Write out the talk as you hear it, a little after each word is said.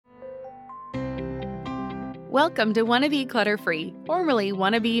Welcome to Wanna Be Clutter-Free, formerly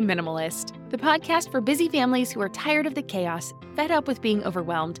Wanna Be Minimalist, the podcast for busy families who are tired of the chaos, fed up with being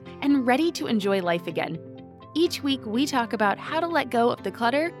overwhelmed, and ready to enjoy life again. Each week, we talk about how to let go of the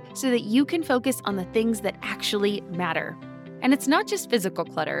clutter so that you can focus on the things that actually matter. And it's not just physical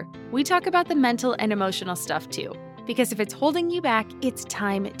clutter. We talk about the mental and emotional stuff too, because if it's holding you back, it's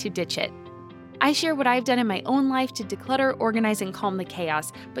time to ditch it. I share what I've done in my own life to declutter, organize, and calm the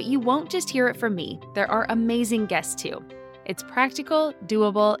chaos, but you won't just hear it from me. There are amazing guests too. It's practical,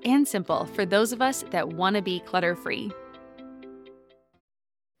 doable, and simple for those of us that want to be clutter-free.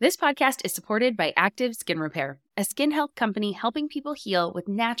 This podcast is supported by Active Skin Repair, a skin health company helping people heal with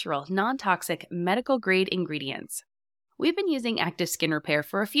natural, non-toxic, medical-grade ingredients. We've been using Active Skin Repair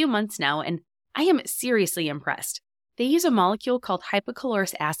for a few months now, and I am seriously impressed. They use a molecule called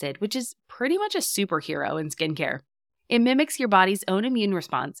hypochlorous acid, which is pretty much a superhero in skincare. It mimics your body's own immune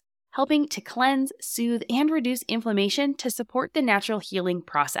response, helping to cleanse, soothe, and reduce inflammation to support the natural healing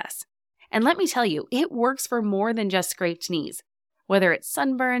process. And let me tell you, it works for more than just scraped knees. Whether it's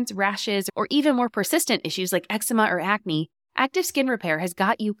sunburns, rashes, or even more persistent issues like eczema or acne, Active Skin Repair has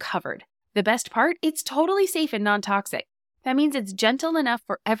got you covered. The best part? It's totally safe and non-toxic. That means it's gentle enough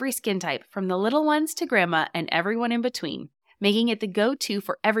for every skin type, from the little ones to grandma and everyone in between, making it the go-to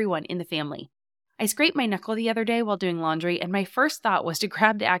for everyone in the family. I scraped my knuckle the other day while doing laundry, and my first thought was to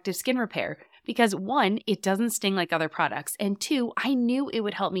grab the Active Skin Repair because 1, it doesn't sting like other products, and 2, I knew it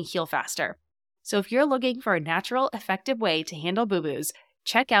would help me heal faster. So if you're looking for a natural, effective way to handle boo-boos,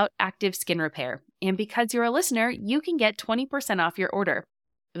 check out Active Skin Repair. And because you're a listener, you can get 20% off your order.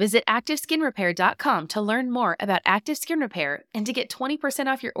 Visit ActiveSkinRepair.com to learn more about Active Skin Repair, and to get 20%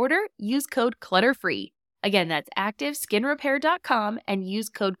 off your order, use code CLUTTERFREE. Again, that's ActiveSkinRepair.com and use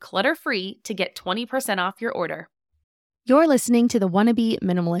code CLUTTERFREE to get 20% off your order. You're listening to the Wanna Be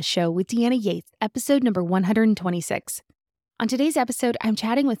Minimalist Show with Deanna Yates, episode number 126. On today's episode, I'm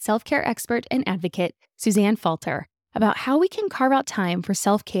chatting with self-care expert and advocate Suzanne Falter about how we can carve out time for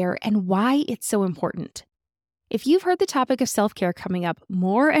self-care and why it's so important. If you've heard the topic of self-care coming up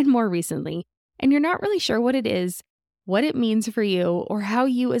more and more recently, and you're not really sure what it is, what it means for you, or how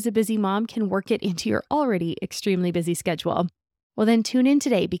you as a busy mom can work it into your already extremely busy schedule, well then tune in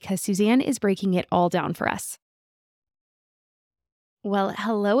today because Suzanne is breaking it all down for us. Well,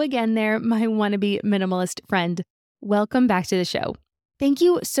 hello again there, my wannabe minimalist friend. Welcome back to the show. Thank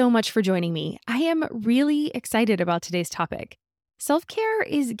you so much for joining me. I am really excited about today's topic. Self-care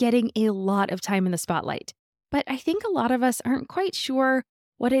is getting a lot of time in the spotlight. But I think a lot of us aren't quite sure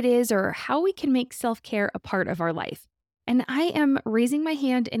what it is or how we can make self-care a part of our life. And I am raising my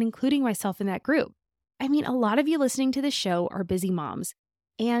hand and including myself in that group. I mean, a lot of you listening to the show are busy moms.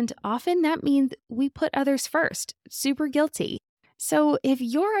 And often that means we put others first, super guilty. So if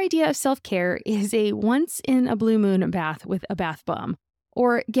your idea of self-care is a once-in-a-blue-moon bath with a bath bomb,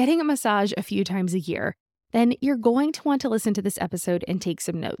 or getting a massage a few times a year, then you're going to want to listen to this episode and take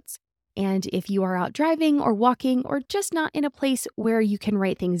some notes. And if you are out driving or walking or just not in a place where you can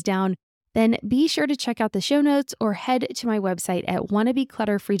write things down, then be sure to check out the show notes or head to my website at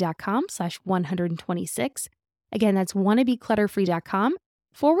wannabeclutterfree.com/126. Again, that's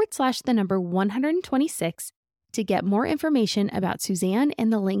wannabeclutterfree.com/126 to get more information about Suzanne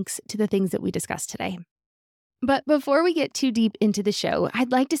and the links to the things that we discussed today. But before we get too deep into the show,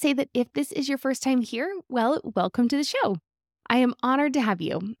 I'd like to say that if this is your first time here, well, welcome to the show. I am honored to have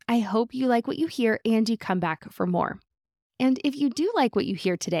you. I hope you like what you hear and you come back for more. And if you do like what you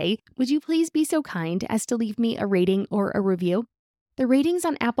hear today, would you please be so kind as to leave me a rating or a review? The ratings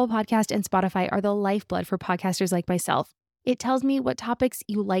on Apple Podcast and Spotify are the lifeblood for podcasters like myself. It tells me what topics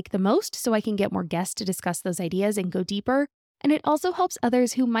you like the most so I can get more guests to discuss those ideas and go deeper. And it also helps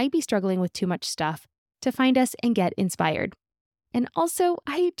others who might be struggling with too much stuff to find us and get inspired. And also,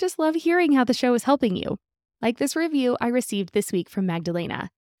 I just love hearing how the show is helping you. Like this review I received this week from Magdalena.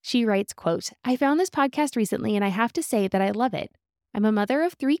 She writes, quote, "I found this podcast recently and I have to say that I love it. I'm a mother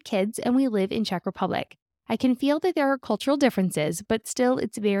of 3 kids and we live in Czech Republic. I can feel that there are cultural differences, but still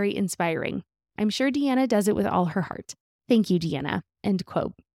it's very inspiring. I'm sure Deanna does it with all her heart. Thank you, Deanna." End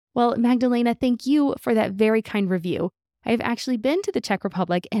quote. Well, Magdalena, thank you for that very kind review. I've actually been to the Czech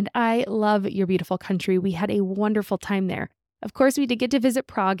Republic and I love your beautiful country. We had a wonderful time there. Of course, we did get to visit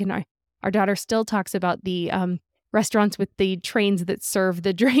Prague, and our daughter still talks about the restaurants with the trains that serve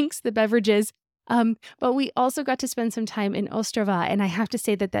the drinks, the beverages. But we also got to spend some time in Ostrava. And I have to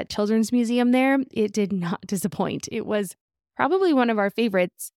say that children's museum there, it did not disappoint. It was probably one of our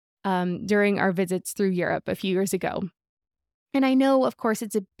favorites during our visits through Europe a few years ago. And I know, of course,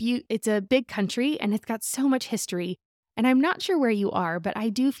 it's a big country and it's got so much history. And I'm not sure where you are, but I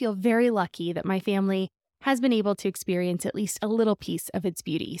do feel very lucky that my family has been able to experience at least a little piece of its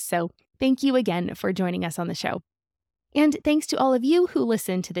beauty. So thank you again for joining us on the show. And thanks to all of you who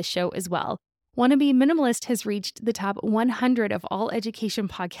listen to this show as well. Wanna Be Minimalist has reached the top 100 of all education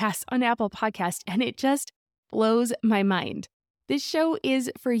podcasts on Apple Podcasts, and it just blows my mind. This show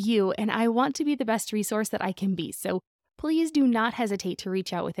is for you, and I want to be the best resource that I can be. So please do not hesitate to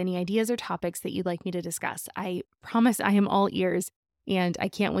reach out with any ideas or topics that you'd like me to discuss. I promise I am all ears, and I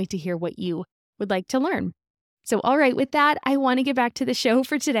can't wait to hear what you would like to learn. So, all right, with that, I want to get back to the show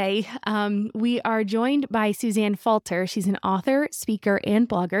for today. We are joined by Suzanne Falter. She's an author, speaker, and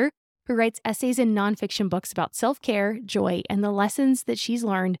blogger who writes essays and nonfiction books about self-care, joy, and the lessons that she's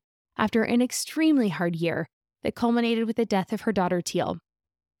learned after an extremely hard year that culminated with the death of her daughter, Teal.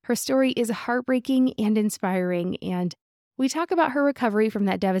 Her story is heartbreaking and inspiring, and we talk about her recovery from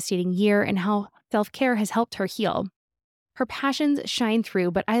that devastating year and how self-care has helped her heal. Her passions shine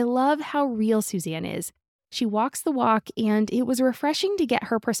through, but I love how real Suzanne is. She walks the walk, and it was refreshing to get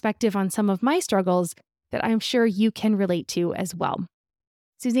her perspective on some of my struggles that I'm sure you can relate to as well.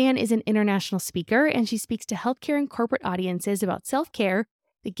 Suzanne is an international speaker, and she speaks to healthcare and corporate audiences about self-care,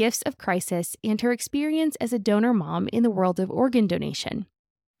 the gifts of crisis, and her experience as a donor mom in the world of organ donation.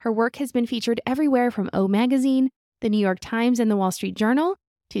 Her work has been featured everywhere from O Magazine, the New York Times, and the Wall Street Journal,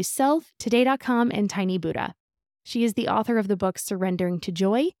 to Self, Today.com, and Tiny Buddha. She is the author of the books Surrendering to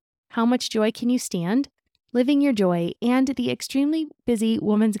Joy, How Much Joy Can You Stand?, Living Your Joy, and The Extremely Busy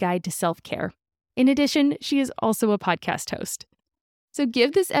Woman's Guide to Self-Care. In addition, she is also a podcast host. So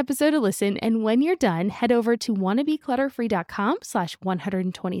give this episode a listen, and when you're done, head over to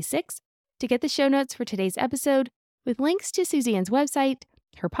wannabeclutterfree.com/126 to get the show notes for today's episode with links to Suzanne's website,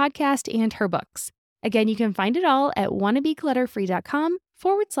 her podcast, and her books. Again, you can find it all at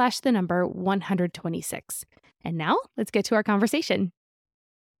wannabeclutterfree.com/126. And now let's get to our conversation.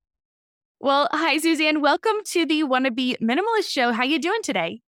 Well, hi, Suzanne. Welcome to the Wanna Be Minimalist show. How you doing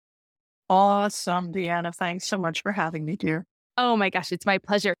today? Awesome, Deanna. Thanks so much for having me, dear. Oh my gosh, it's my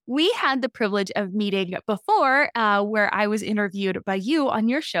pleasure. We had the privilege of meeting before where I was interviewed by you on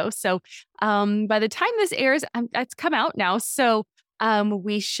your show. So by the time this airs, it's come out now. So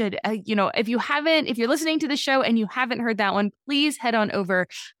we should, if you're listening to the show and you haven't heard that one, please head on over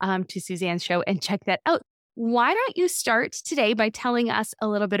to Suzanne's show and check that out. Why don't you start today by telling us a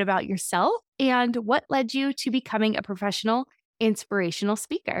little bit about yourself and what led you to becoming a professional inspirational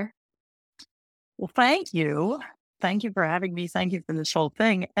speaker? Well, thank you. Thank you for having me. Thank you for this whole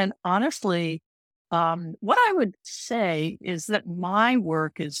thing. And honestly, what I would say is that my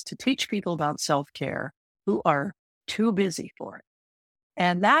work is to teach people about self-care who are too busy for it.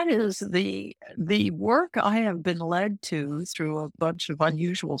 And that is the work I have been led to through a bunch of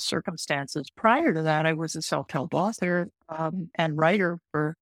unusual circumstances. Prior to that, I was a self-help author and writer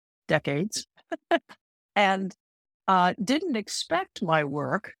for decades and didn't expect my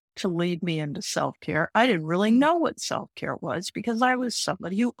work to lead me into self-care. I didn't really know what self-care was because I was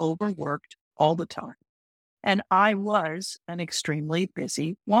somebody who overworked all the time. And I was an extremely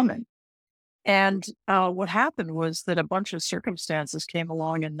busy woman. And what happened was that a bunch of circumstances came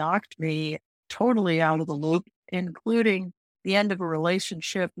along and knocked me totally out of the loop, including the end of a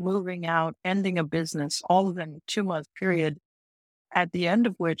relationship, moving out, ending a business, all within a 2-month period, at the end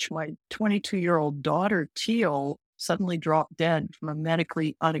of which my 22-year-old daughter, Teal, suddenly dropped dead from a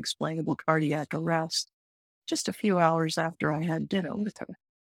medically unexplainable cardiac arrest just a few hours after I had dinner with her.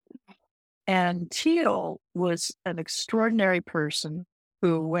 And Teal was an extraordinary person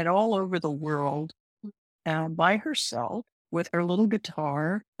who went all over the world by herself with her little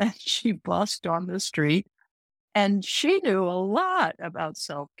guitar, and she busked on the street. And she knew a lot about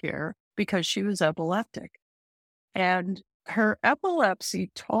self-care because she was epileptic. And her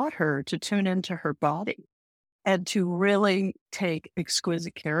epilepsy taught her to tune into her body and to really take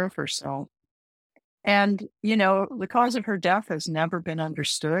exquisite care of herself. And, the cause of her death has never been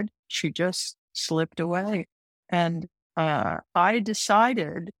understood. She just slipped away. And I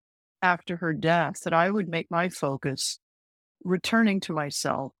decided after her death that I would make my focus returning to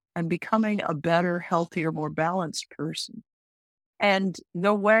myself and becoming a better, healthier, more balanced person. And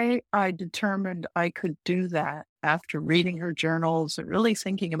the way I determined I could do that after reading her journals and really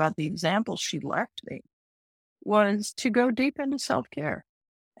thinking about the examples she left me was to go deep into self-care.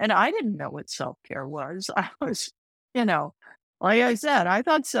 And I didn't know what self-care was. I was, like I said, I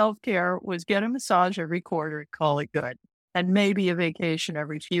thought self-care was get a massage every quarter and call it good. And maybe a vacation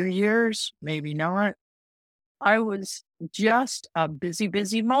every few years, maybe not. I was just a busy,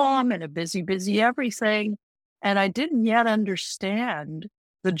 busy mom and a busy, busy everything. And I didn't yet understand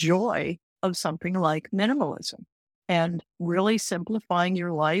the joy of something like minimalism and really simplifying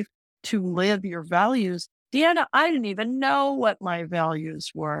your life to live your values. Deanna, I didn't even know what my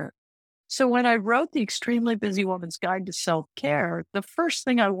values were. So when I wrote The Extremely Busy Woman's Guide to Self-Care, the first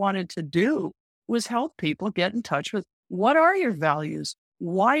thing I wanted to do was help people get in touch with, what are your values?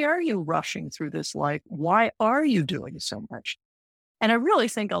 Why are you rushing through this life? Why are you doing so much? And I really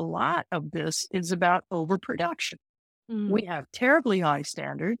think a lot of this is about overproduction. Mm. We have terribly high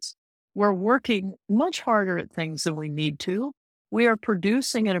standards. We're working much harder at things than we need to. We are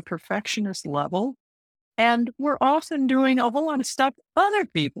producing at a perfectionist level. And we're often doing a whole lot of stuff other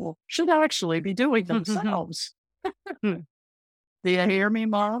people should actually be doing themselves. Do you hear me,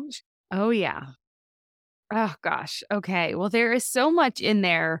 moms? Oh, yeah. Oh, gosh. Okay. Well, there is so much in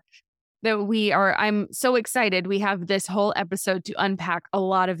there that I'm so excited. We have this whole episode to unpack a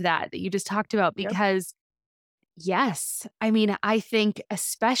lot of that you just talked about Yep. because, yes, I mean, I think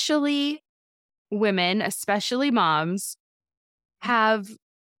especially women, especially moms,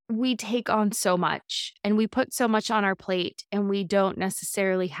 we take on so much and we put so much on our plate and we don't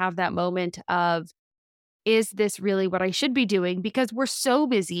necessarily have that moment of, is this really what I should be doing? Because we're so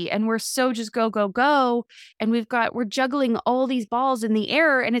busy and we're so just go, go, go. And we're juggling all these balls in the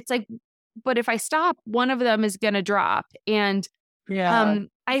air. And it's like, but if I stop, one of them is going to drop. And Yeah.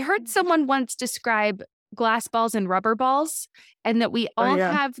 I heard someone once describe glass balls and rubber balls, and that we Oh, all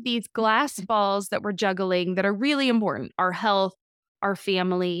yeah. have these glass balls that we're juggling that are really important, our health, our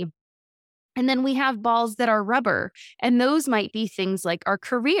family. And then we have balls that are rubber, and those might be things like our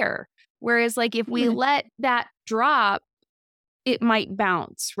career. Whereas, like, if we let that drop, it might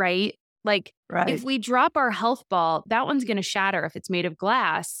bounce, right? Like, if Right. we drop our health ball, that one's going to shatter if it's made of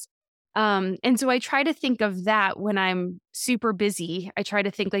glass. And so I try to think of that when I'm super busy. I try to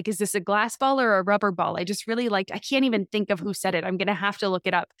think, like, is this a glass ball or a rubber ball? I just really I can't even think of who said it. I'm going to have to look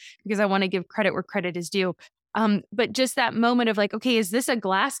it up because I want to give credit where credit is due. But just that moment of like, okay, is this a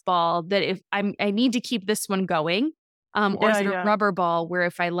glass ball that if I need to keep this one going? Or is Yeah, it a yeah. rubber ball where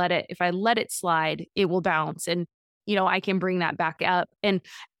if I let it slide, it will bounce and I can bring that back up. And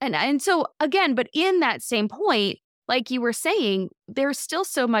so again, but in that same point, like you were saying, there's still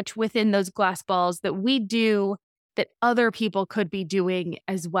so much within those glass balls that we do that other people could be doing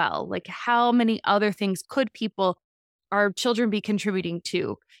as well. Like how many other things could our children be contributing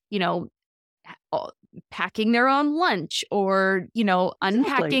to, you know, uh, packing their own lunch or, Exactly.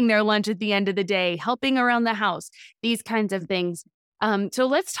 unpacking their lunch at the end of the day, helping around the house, these kinds of things. So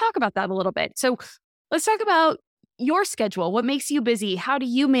let's talk about that a little bit. So let's talk about your schedule. What makes you busy? How do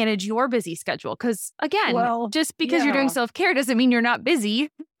you manage your busy schedule? Because again, Well, just because you're doing yeah. self-care doesn't mean you're not busy.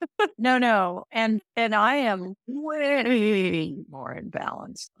 No, no. And I am way more in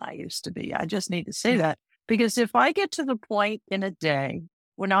balance than I used to be. I just need to say that because if I get to the point in a day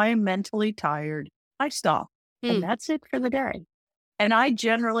when I am mentally tired, I stop and Hmm. that's it for the day. And I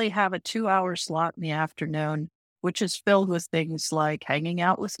generally have a 2-hour slot in the afternoon, which is filled with things like hanging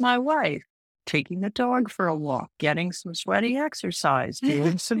out with my wife, taking the dog for a walk, getting some sweaty exercise,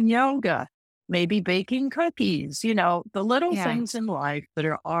 doing some yoga, maybe baking cookies, the little Yeah. things in life that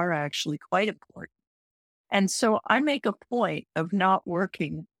are actually quite important. And so I make a point of not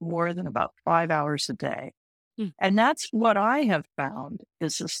working more than about 5 hours a day. Hmm. And that's what I have found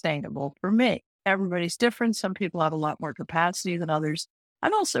is sustainable for me. Everybody's different. Some people have a lot more capacity than others.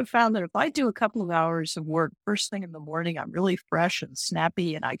 I've also found that if I do a couple of hours of work first thing in the morning, I'm really fresh and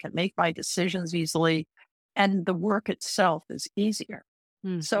snappy and I can make my decisions easily. And the work itself is easier.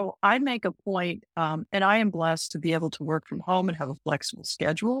 Hmm. So I make a point, and I am blessed to be able to work from home and have a flexible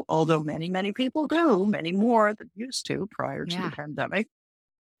schedule, although many, many people do, many more than used to prior to the Yeah. pandemic.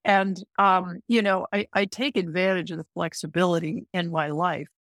 And, I take advantage of the flexibility in my life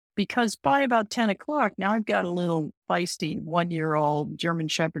because by about 10 o'clock, now I've got a little feisty 1-year-old German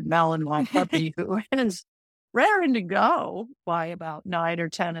Shepherd Malinois puppy who is raring to go by about 9 or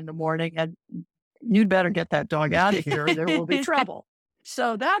 10 in the morning. And you'd better get that dog out of here or there will be trouble.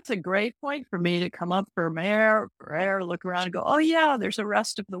 So that's a great point for me to come up for air, look around and go, oh, yeah, there's a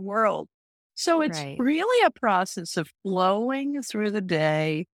rest of the world. So it's Right. really a process of flowing through the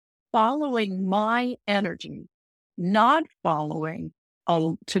day, following my energy, not following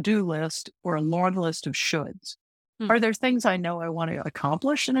a to-do list or a long list of shoulds. Hmm. Are there things I know I want to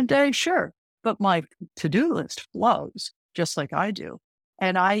accomplish in a day? Sure. But my to-do list flows just like I do.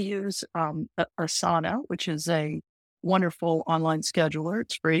 And I use Asana, which is a wonderful online scheduler.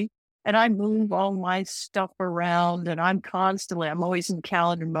 It's free. And I move all my stuff around and I'm always in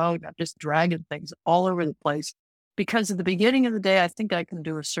calendar mode. I'm just dragging things all over the place because at the beginning of the day, I think I can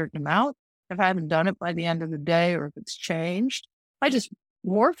do a certain amount. If I haven't done it by the end of the day or if it's changed, I just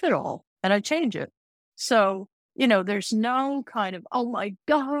morph it all and I change it. So There's no kind of, oh my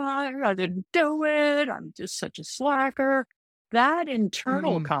God, I didn't do it. I'm just such a slacker. That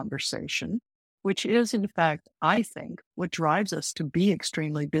internal conversation, which is, in fact, I think, what drives us to be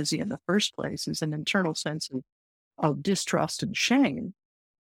extremely busy in the first place, is an internal sense of distrust and shame.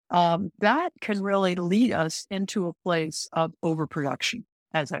 That can really lead us into a place of overproduction,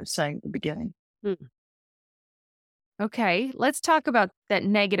 as I was saying at the beginning. Mm. Okay, let's talk about that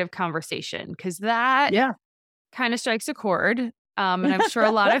negative conversation, because that Yeah. kind of strikes a chord. And I'm sure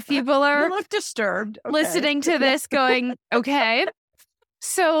a lot of people are You look disturbed. Okay. listening to this going, okay,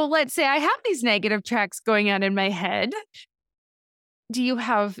 so let's say I have these negative tracks going on in my head. Do you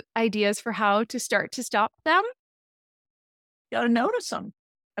have ideas for how to start to stop them? You got to notice them,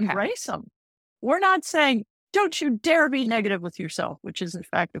 Okay. embrace them. We're not saying, don't you dare be negative with yourself, which is in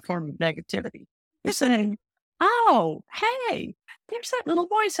fact a form of negativity. You're saying, oh, hey, there's that little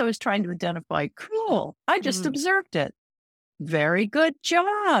voice I was trying to identify. Cool. I just observed it. Very good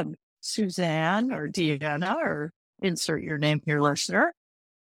job, Suzanne or Deanna, or insert your name here, listener.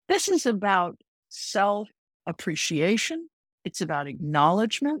 This is about self-appreciation. It's about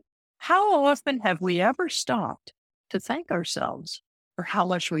acknowledgement. How often have we ever stopped to thank ourselves for how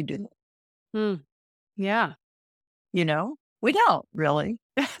much we do? Yeah. We don't really.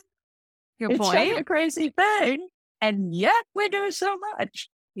 Good It's point. such a crazy thing. And yet we do so much.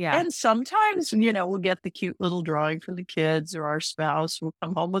 Yeah. And sometimes, we'll get the cute little drawing for the kids, or our spouse will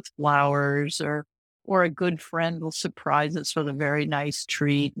come home with flowers, or a good friend will surprise us with a very nice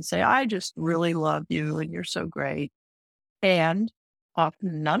treat and say, I just really love you and you're so great. And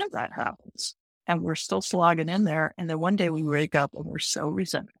often none of that happens. And we're still slogging in there. And then one day we wake up and we're so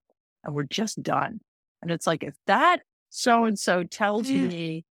resentful and we're just done. And it's like, if that so-and-so tells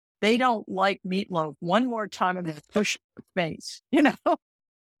me they don't like meatloaf one more time, I'm going to push the face,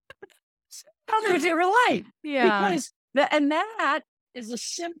 How does it relate? Yeah. Because that is a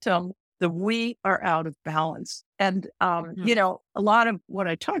symptom that we are out of balance. And, a lot of what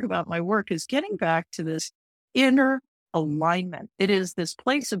I talk about in my work is getting back to this inner alignment. It is this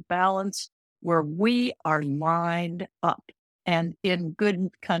place of balance where we are lined up and in good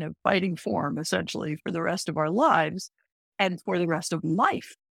kind of fighting form, essentially, for the rest of our lives and for the rest of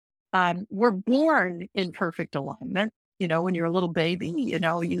life. We're born in perfect alignment. When you're a little baby,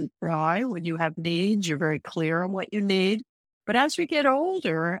 you cry when you have needs, you're very clear on what you need. But as we get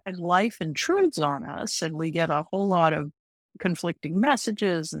older and life intrudes on us and we get a whole lot of conflicting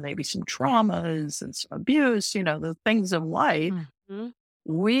messages and maybe some traumas and some abuse, the things of life,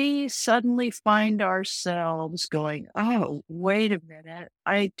 we suddenly find ourselves going, oh, wait a minute.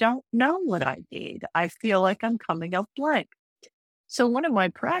 I don't know what I need. I feel like I'm coming up blank. So one of my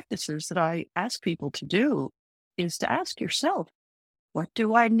practices that I ask people to do is to ask yourself, what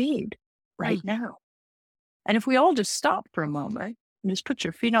do I need right now? And if we all just stop for a moment and just put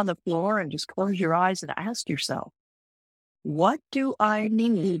your feet on the floor and just close your eyes and ask yourself, what do I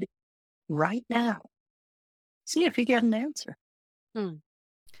need right now? See if you get an answer.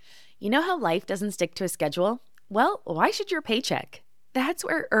 You know how life doesn't stick to a schedule? Well, why should your paycheck? That's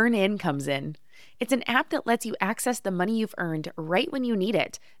where EarnIn comes in. It's an app that lets you access the money you've earned right when you need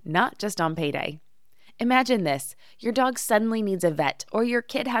it, not just on payday. Imagine this. Your dog suddenly needs a vet, or your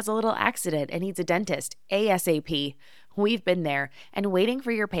kid has a little accident and needs a dentist ASAP. We've been there, and waiting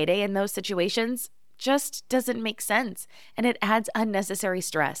for your payday in those situations just doesn't make sense, and it adds unnecessary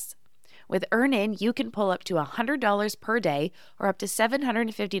stress. With EarnIn, you can pull up to $100 per day or up to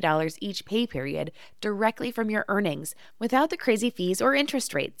 $750 each pay period directly from your earnings without the crazy fees or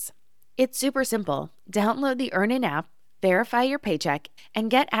interest rates. It's super simple. Download the EarnIn app, verify your paycheck,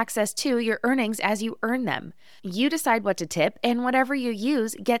 and get access to your earnings as you earn them. You decide what to tip, and whatever you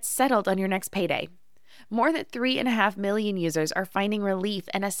use gets settled on your next payday. More than 3.5 million users are finding relief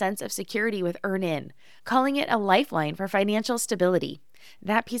and a sense of security with EarnIn, calling it a lifeline for financial stability.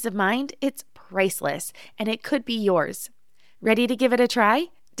 That peace of mind, it's priceless, and it could be yours. Ready to give it a try?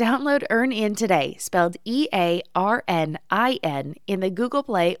 Download EarnIn today, spelled EARNIN, in the Google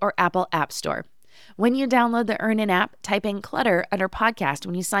Play or Apple App Store. When you download the EarnIn app, type in Clutter under podcast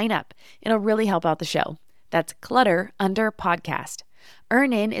when you sign up. It'll really help out the show. That's Clutter under podcast.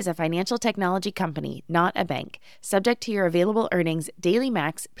 EarnIn is a financial technology company, not a bank. Subject to your available earnings, daily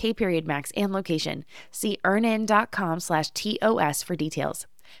max, pay period max, and location. See earnin.com/TOS for details.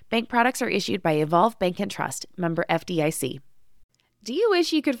 Bank products are issued by Evolve Bank and Trust, member FDIC. Do you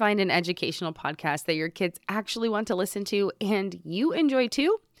wish you could find an educational podcast that your kids actually want to listen to and you enjoy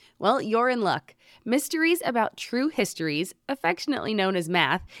too? Well, you're in luck. Mysteries About True Histories, affectionately known as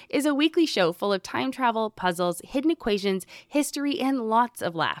Math, is a weekly show full of time travel, puzzles, hidden equations, history, and lots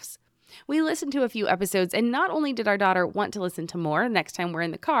of laughs. We listened to a few episodes, and not only did our daughter want to listen to more next time we're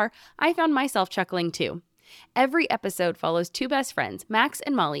in the car, I found myself chuckling too. Every episode follows two best friends, Max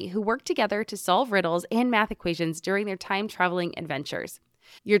and Molly, who work together to solve riddles and math equations during their time-traveling adventures.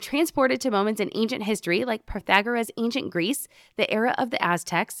 You're transported to moments in ancient history like Pythagoras' ancient Greece, the era of the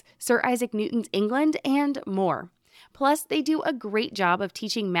Aztecs, Sir Isaac Newton's England, and more. Plus, they do a great job of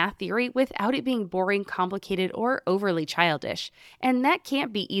teaching math theory without it being boring, complicated, or overly childish. And that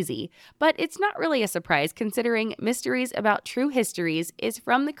can't be easy. But it's not really a surprise considering Mysteries About True Histories is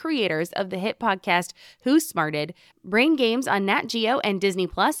from the creators of the hit podcast Who Smarted, Brain Games on Nat Geo and Disney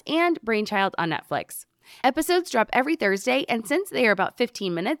Plus, and Brainchild on Netflix. Episodes drop every Thursday, and since they are about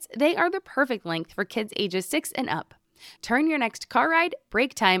 15 minutes, they are the perfect length for kids ages 6 and up. Turn your next car ride,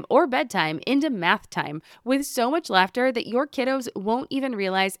 break time, or bedtime into math time with so much laughter that your kiddos won't even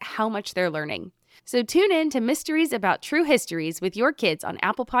realize how much they're learning. So tune in to Mysteries About True Histories with your kids on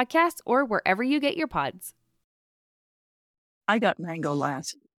Apple Podcasts or wherever you get your pods. I got mango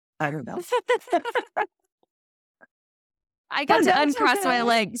last. I don't know. I got to uncross my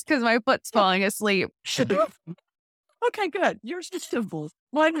legs because my foot's falling asleep. Okay, good. Yours is simple.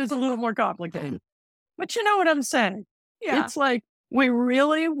 Mine is a little more complicated. But you know what I'm saying? Yeah. It's like we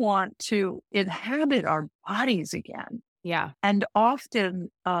really want to inhabit our bodies again. Yeah. And often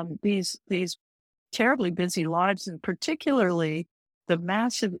these terribly busy lives, and particularly the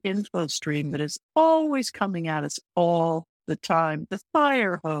massive info stream that is always coming at us all the time, the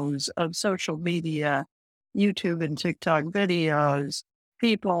fire hose of social media, YouTube and TikTok videos,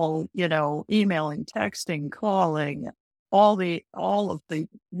 people, emailing, texting, calling, all of the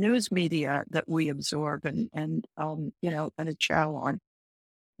news media that we absorb and a chow on.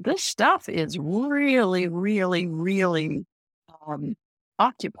 This stuff is really, really, really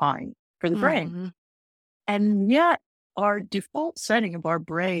occupying for the brain. Mm-hmm. And yet our default setting of our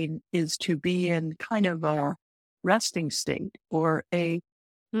brain is to be in kind of a resting state or a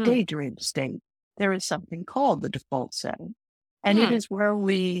daydream state. There is something called the default setting. And it is where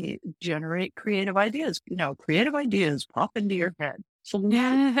we generate creative ideas. Creative ideas pop into your head. So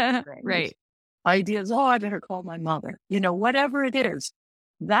right. Ideas, I better call my mother. Whatever it is,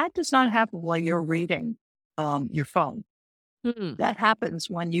 that does not happen while you're reading your phone. That happens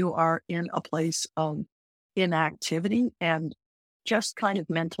when you are in a place of inactivity and just kind of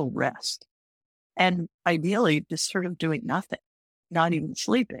mental rest. And ideally, just sort of doing nothing, not even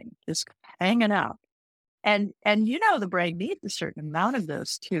sleeping, just hanging out. And the brain needs a certain amount of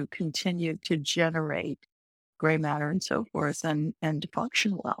this to continue to generate gray matter and so forth and to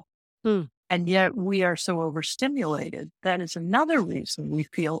function well. And yet we are so overstimulated. That is another reason we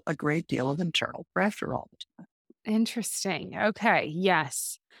feel a great deal of internal pressure all the time. Interesting. Okay.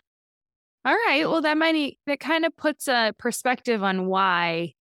 Yes. All right. Well, that kind of puts a perspective on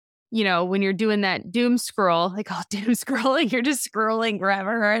why, when you're doing that doom scroll, they call it doom scrolling, you're just scrolling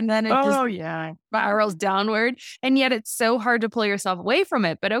forever and then it spirals downward. And yet it's so hard to pull yourself away from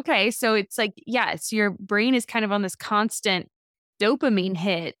it. But okay. So it's like, yes, your brain is kind of on this constant dopamine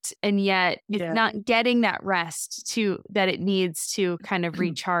hit, and yet it's not getting that rest that it needs to kind of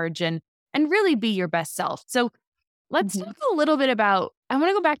recharge and really be your best self. So let's talk a little bit about, I want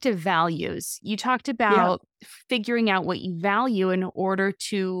to go back to values. You talked about figuring out what you value in order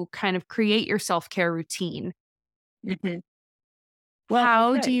to kind of create your self-care routine. Well,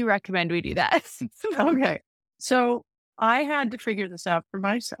 how do you recommend we do that? Okay. So I had to figure this out for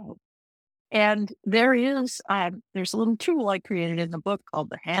myself. And there's a little tool I created in the book called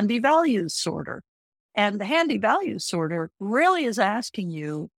the Handy Values Sorter. And the Handy Values Sorter really is asking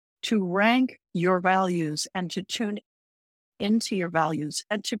you to rank your values and to tune into your values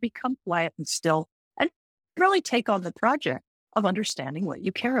and to become quiet and still and really take on the project of understanding what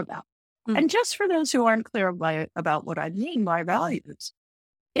you care about. And just for those who aren't clear about what I mean by values,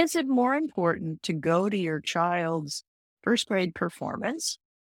 is it more important to go to your child's first grade performance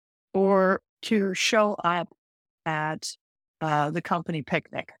or to show up at the company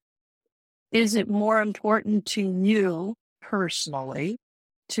picnic? Is it more important to you personally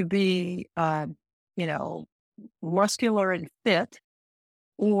to be, muscular and fit,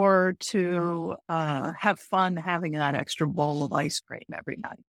 or to have fun having that extra bowl of ice cream every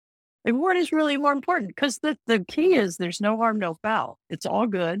night? And what is really more important? Because the key is there's no harm, no foul. It's all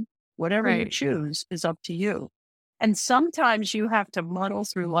good. Whatever you choose is up to you. And sometimes you have to muddle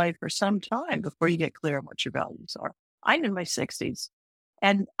through life for some time before you get clear on what your values are. I'm in my 60s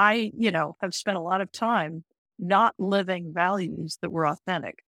and I, have spent a lot of time not living values that were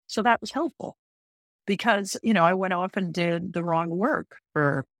authentic. So that was helpful because, I went off and did the wrong work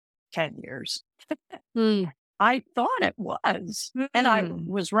for 10 years. I thought it was. And I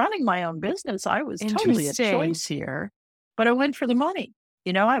was running my own business. I was totally a choice here, but I went for the money.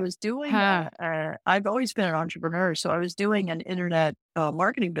 I was doing, I've always been an entrepreneur. So I was doing an internet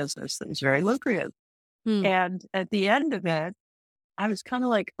marketing business that was very lucrative. And at the end of it, I was kind of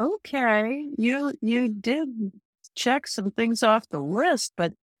like, okay, you did check some things off the list,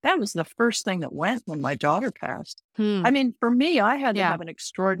 but that was the first thing that went when my daughter passed. I mean, for me, I had to have an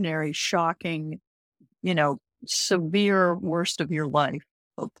extraordinary, shocking, severe, worst of your life,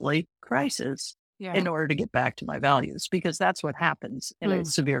 hopefully, crisis in order to get back to my values, because that's what happens in a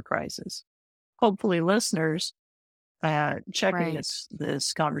severe crisis. Hopefully, listeners checking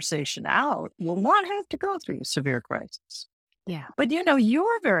this conversation out will not have to go through a severe crisis. Yeah. But,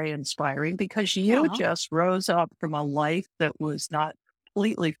 you're very inspiring because you just rose up from a life that was not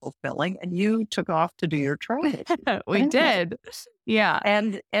completely fulfilling and you took off to do your training. We did. Yeah.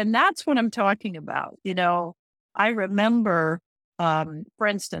 And that's what I'm talking about. I remember, for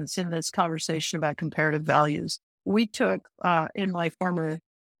instance, in this conversation about comparative values, we took, in my former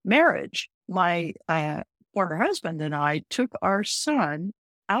marriage, my former husband and I took our son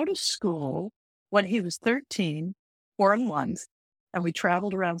out of school when he was 13 for a month, and we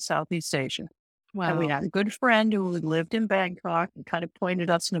traveled around Southeast Asia. Wow. And we had a good friend who lived in Bangkok and kind of pointed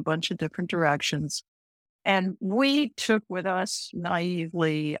us in a bunch of different directions. And we took with us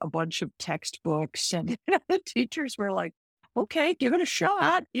naively a bunch of textbooks, and the teachers were like, okay, give it a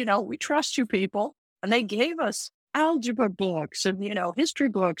shot. We trust you people. And they gave us algebra books and, history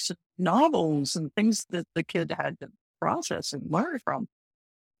books and novels and things that the kid had to process and learn from.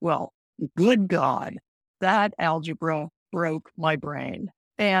 Well, good God, that algebra broke my brain.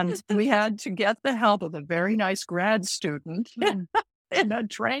 And we had to get the help of a very nice grad student in a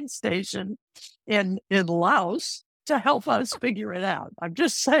train station in Laos to help us figure it out. I'm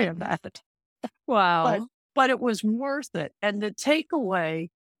just saying that. Wow. But it was worth it. And the takeaway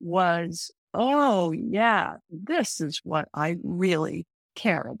was, oh, yeah, this is what I really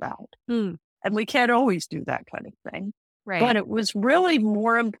care about. And we can't always do that kind of thing. Right. But it was really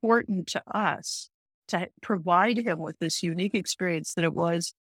more important to us to provide him with this unique experience than it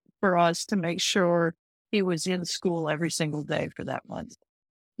was for us to make sure he was in school every single day for that month.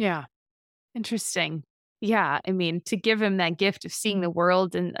 Yeah. Interesting. Yeah. I mean, to give him that gift of seeing the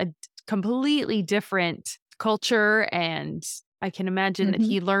world in a completely different culture, and I can imagine that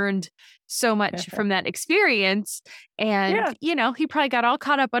he learned so much from that experience. And, he probably got all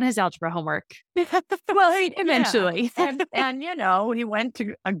caught up on his algebra homework. Well, eventually. And, he went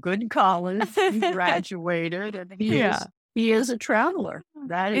to a good college, he graduated, and he is a traveler.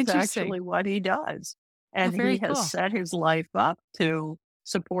 That is actually what he does. And he has set his life up to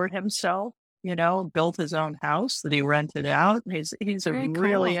support himself, built his own house that he rented out. He's a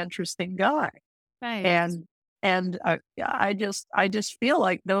really interesting guy. Nice. And I just feel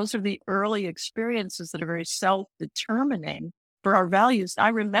like those are the early experiences that are very self-determining for our values. I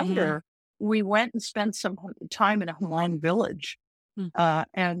remember we went and spent some time in a Hawaiian village,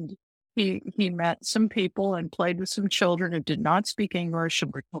 and he met some people and played with some children who did not speak English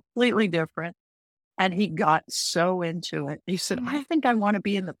and were completely different. And he got so into it. He said, I think I want to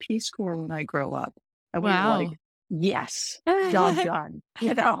be in the Peace Corps when I grow up. And we were like, yes, job done.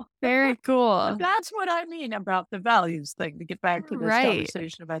 Very cool. That's what I mean about the values thing, to get back to this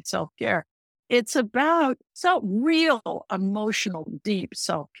conversation about self-care. It's about real emotional, deep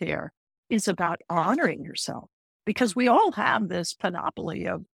self-care. It's about honoring yourself, because we all have this panoply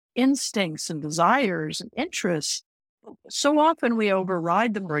of instincts and desires and interests. So often we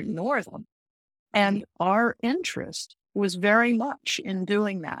override them or ignore them. And our interest was very much in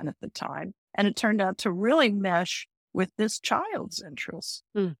doing that at the time. And it turned out to really mesh with this child's interests.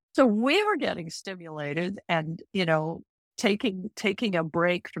 So we were getting stimulated and, taking a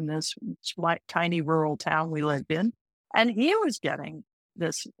break from this tiny rural town we lived in. And he was getting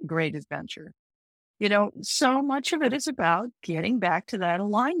this great adventure. So much of it is about getting back to that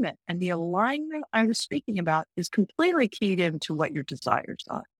alignment. And the alignment I was speaking about is completely keyed into what your desires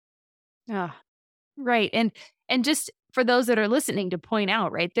are. Yeah. Right. And just for those that are listening, to point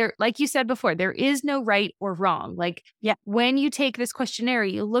out, right there, like you said before, there is no right or wrong. Like, when you take this questionnaire,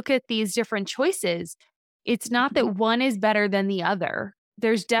 you look at these different choices. It's not that one is better than the other.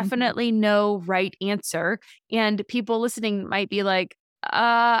 There's definitely no right answer. And people listening might be like,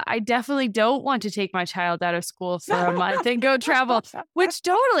 I definitely don't want to take my child out of school for a month and go travel, which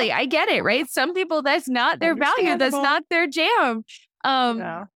totally, I get it, right? Some people, that's not their value. That's not their jam.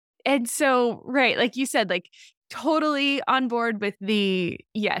 And so, right, like you said, like totally on board with the,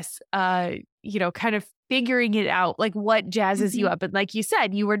 kind of figuring it out, like what jazzes you up. And like you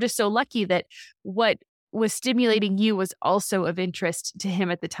said, you were just so lucky that what was stimulating you was also of interest to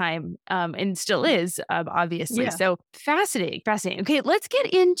him at the time, and still is, obviously. Yeah. So fascinating, fascinating. Okay, let's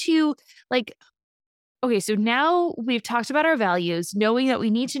get into like, okay, so now we've talked about our values, knowing that we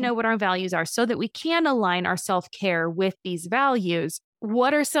need to know what our values are so that we can align our self-care with these values.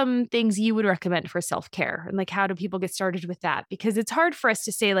 What are some things you would recommend for self-care? And like, how do people get started with that? Because it's hard for us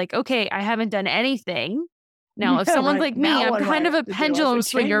to say like, okay, I haven't done anything. Now, if Yeah, someone's right. like me, Now I'm what do I kind of have a to do? I have pendulum to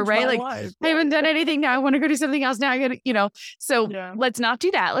swinger, change right? my Like, life. I Yeah. haven't done anything. Now I want to go do something else. Now I got to, so Yeah. let's not do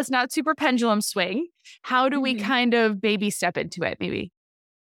that. Let's not super pendulum swing. How do we Mhm. kind of baby step into it, maybe?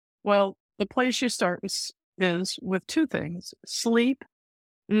 Well, the place you start is with two things: sleep,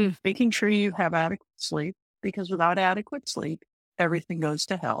 Mm. making sure you have adequate sleep, because without adequate sleep, everything goes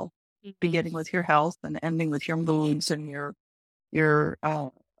to hell, Mhm. beginning with your health and ending with your moods and your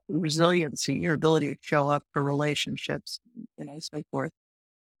resiliency, your ability to show up for relationships, so forth.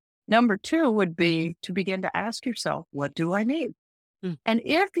 Number two would be to begin to ask yourself, what do I need? Mm. And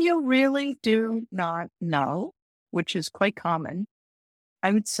if you really do not know, which is quite common,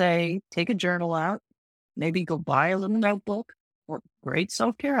 I would say take a journal out, maybe go buy a little notebook or great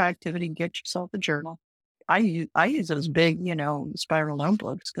self-care activity, get yourself a journal. I use those big, spiral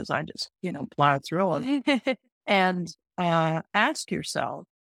notebooks because I just, plow through them and ask yourself,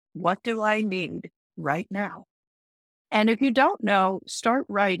 what do I need right now? And if you don't know, start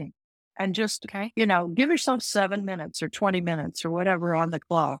writing and just, Okay. give yourself 7 minutes or 20 minutes or whatever on the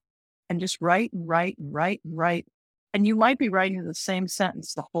clock and just write and write and write and write. And you might be writing the same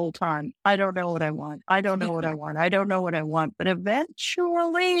sentence the whole time. I don't know what I want. I don't know what I want. I don't know what I want. But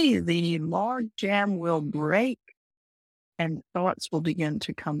eventually the log jam will break and thoughts will begin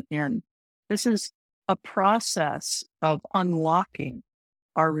to come in. This is a process of unlocking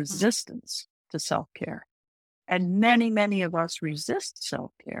our resistance to self care. And many, many of us resist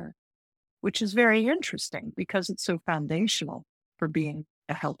self care, which is very interesting because it's so foundational for being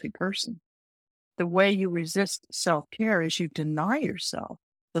a healthy person. The way you resist self care is you deny yourself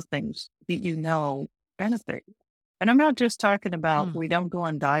the things that you know benefit you. And I'm not just talking about Mm. we don't go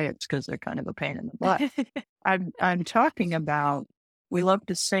on diets because they're kind of a pain in the butt. I'm talking about we love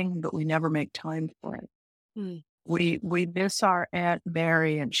to sing, but we never make time for it. Mm. We miss our Aunt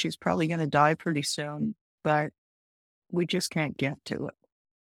Mary, and she's probably going to die pretty soon, but we just can't get to it.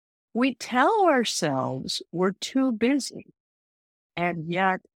 We tell ourselves we're too busy, and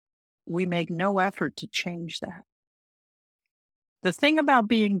yet we make no effort to change that. The thing about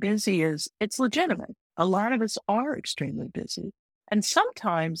being busy is it's legitimate. A lot of us are extremely busy. And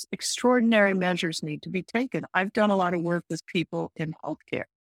sometimes extraordinary measures need to be taken. I've done a lot of work with people in healthcare,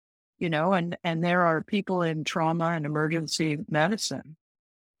 and there are people in trauma and emergency medicine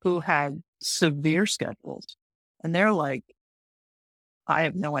who had severe schedules. And they're like, I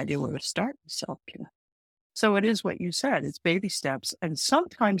have no idea where to start with self-care. So it is what you said, it's baby steps. And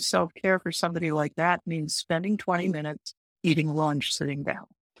sometimes self-care for somebody like that means spending 20 minutes eating lunch, sitting down.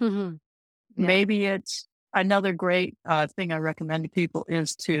 Mhm. Yeah. Maybe it's another great thing I recommend to people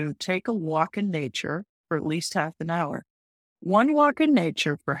is to take a walk in nature for at least half an hour. One walk in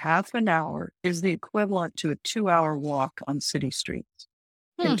nature for half an hour is the equivalent to a 2-hour walk on city streets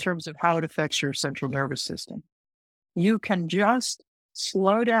in Hmm. terms of how it affects your central nervous system. You can just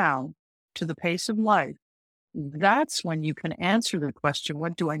slow down to the pace of life. That's when you can answer the question,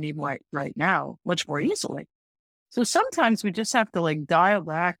 what do I need right now, much more easily. So sometimes we just have to dial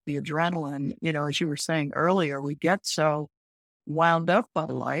back the adrenaline, as you were saying earlier, we get so wound up by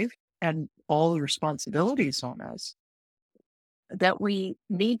life and all the responsibilities on us that we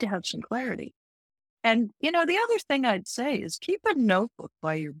need to have some clarity. And, the other thing I'd say is keep a notebook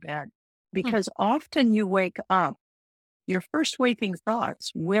by your bed Hmm. because often you wake up, your first waking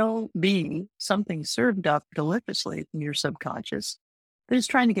thoughts will be something served up deliciously from your subconscious that is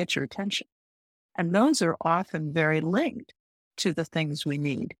trying to get your attention. And those are often very linked to the things we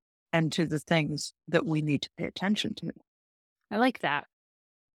need and to the things that we need to pay attention to. I like that.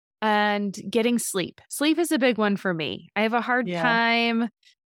 And getting sleep. Sleep is a big one for me. I have a hard Yeah. time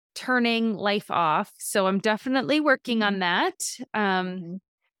turning life off. So I'm definitely working on that. Mhm.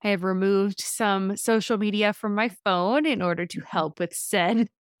 I have removed some social media from my phone in order to help with said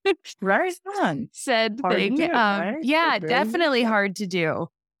Right on. said Hard to thing. do, right? Yeah, But very definitely useful. hard to do.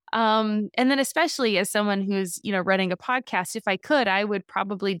 And then especially as someone who's, running a podcast, if I could, I would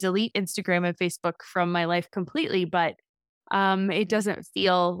probably delete Instagram and Facebook from my life completely, but it doesn't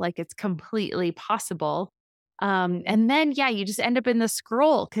feel like it's completely possible. And then, yeah, you just end up in the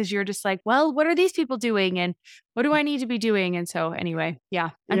scroll because you're just like, well, what are these people doing? And what do I need to be doing? And so anyway, yeah,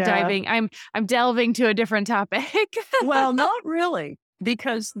 Yeah. I'm delving to a different topic. Well, not really.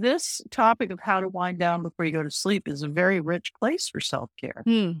 because this topic of how to wind down before you go to sleep is a very rich place for self-care.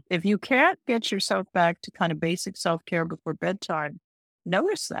 If you can't get yourself back to kind of basic self-care before bedtime,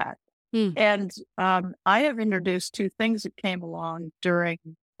 notice that. And I have introduced two things that came along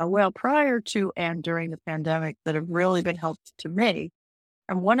prior to and during the pandemic that have really been helpful to me.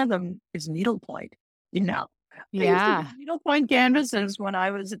 And one of them is needlepoint. I used to do needlepoint canvases when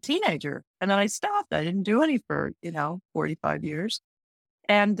I was a teenager, and then I stopped. I didn't do any for, 45 years.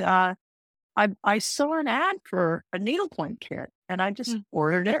 And I saw an ad for a needlepoint kit, and I just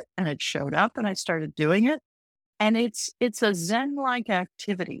ordered it, and it showed up, and I started doing it. And it's a Zen-like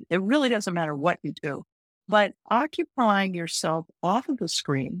activity. It really doesn't matter what you do, but occupying yourself off of the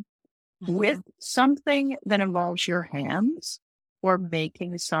screen with something that involves your hands or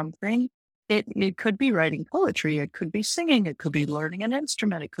making something. It could be writing poetry. It could be singing. It could be learning an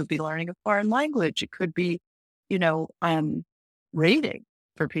instrument. It could be learning a foreign language. It could be, reading,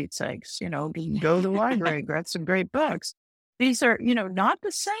 for Pete's sakes. You can go to the library, grab some great books. These are, not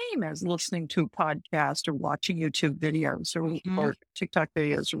the same as listening to a podcast or watching YouTube videos or TikTok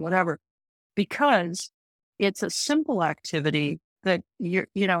videos or whatever, because it's a simple activity that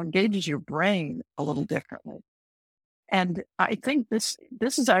engages your brain a little differently. And I think this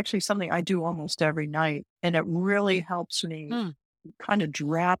is actually something I do almost every night, and it really helps me kind of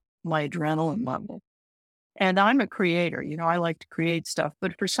drop my adrenaline level. And I'm a creator, I like to create stuff,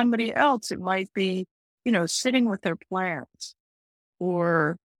 but for somebody else, it might be, sitting with their plants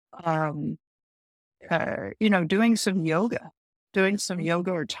or, doing some yoga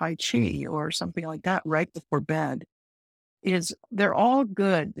or Tai Chi or something like that right before bed. They're all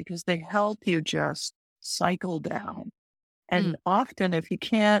good because they help you just cycle down. And often if you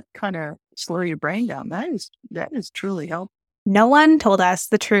can't kind of slow your brain down, that is truly helpful. No one told us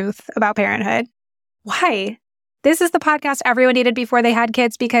the truth about parenthood. Why? This is the podcast everyone needed before they had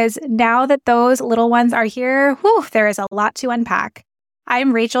kids, because now that those little ones are here, there is a lot to unpack.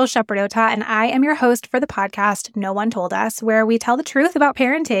 I'm Rachel Shepardota, and I am your host for the podcast No One Told Us, where we tell the truth about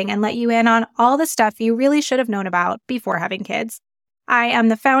parenting and let you in on all the stuff you really should have known about before having kids. I am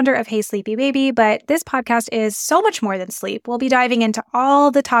the founder of Hey Sleepy Baby, but this podcast is so much more than sleep. We'll be diving into all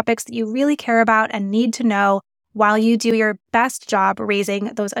the topics that you really care about and need to know while you do your best job raising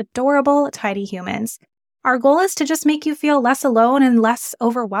those adorable tiny humans. Our goal is to just make you feel less alone and less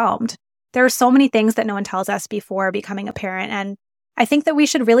overwhelmed. There are so many things that no one tells us before becoming a parent, and I think that we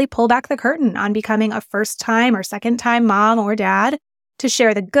should really pull back the curtain on becoming a first-time or second-time mom or dad to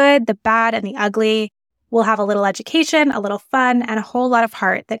share the good, the bad, and the ugly. We'll have a little education, a little fun, and a whole lot of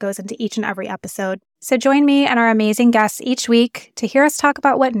heart that goes into each and every episode. So join me and our amazing guests each week to hear us talk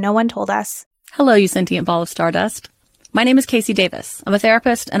about what no one told us. Hello, you sentient ball of stardust. My name is Casey Davis. I'm a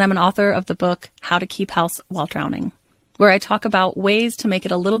therapist, and I'm an author of the book How to Keep House While Drowning, where I talk about ways to make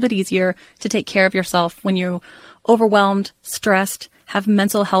it a little bit easier to take care of yourself when you're overwhelmed, stressed, have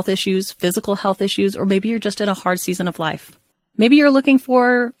mental health issues, physical health issues, or maybe you're just in a hard season of life. Maybe you're looking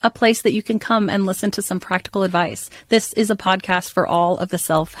for a place that you can come and listen to some practical advice. This is a podcast for all of the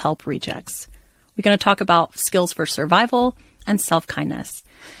self-help rejects. We're going to talk about skills for survival and self-kindness.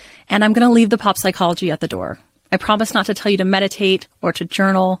 And I'm going to leave the pop psychology at the door. I promise not to tell you to meditate or to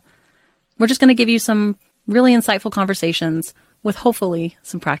journal. We're just going to give you some really insightful conversations with hopefully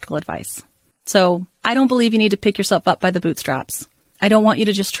some practical advice. So I don't believe you need to pick yourself up by the bootstraps. I don't want you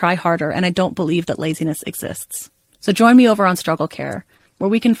to just try harder, and I don't believe that laziness exists. So join me over on Struggle Care, where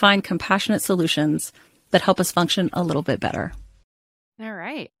we can find compassionate solutions that help us function a little bit better. All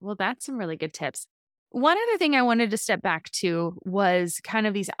right. Well, that's some really good tips. One other thing I wanted to step back to was kind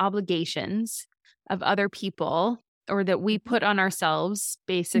of these obligations of other people, or that we put on ourselves,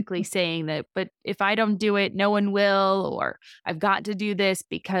 basically saying that, but if I don't do it, no one will, or I've got to do this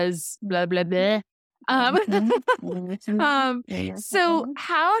because blah, blah, blah. So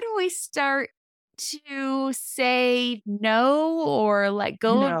how do we start to say no or let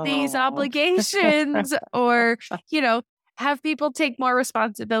go of these obligations or, have people take more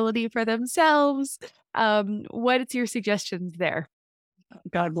responsibility for themselves? What's your suggestions there?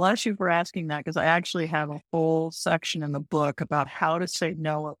 God bless you for asking that, because I actually have a whole section in the book about how to say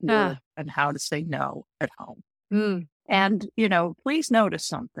no at work and how to say no at home. And, please notice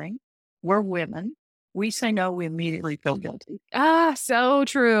something. We're women. We say no, we immediately feel guilty. So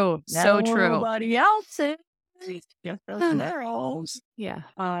true. So true. Nobody else is. Just those girls. Yeah.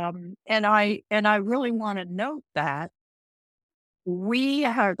 And I really want to note that we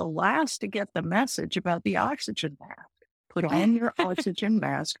are the last to get the message about the oxygen mask. Put on your oxygen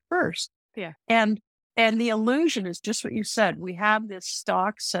mask first. Yeah. And the illusion is just what you said. We have this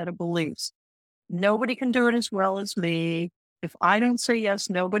stock set of beliefs. Nobody can do it as well as me. If I don't say yes,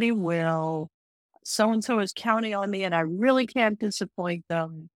 nobody will. So-and-so is counting on me and I really can't disappoint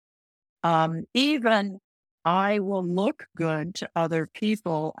them. Even I will look good to other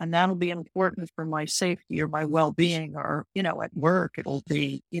people and that'll be important for my safety or my well-being or, at work, it'll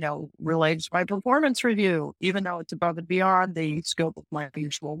be, related to my performance review, even though it's above and beyond the scope of my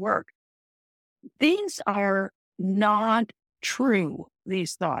usual work. These are not true,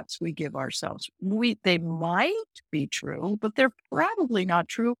 these thoughts we give ourselves. They might be true, but they're probably not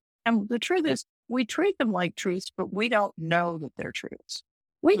true. And the truth is, we treat them like truths, but we don't know that they're truths.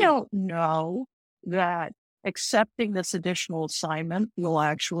 We don't know that accepting this additional assignment will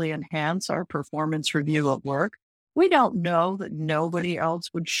actually enhance our performance review at work. We don't know that nobody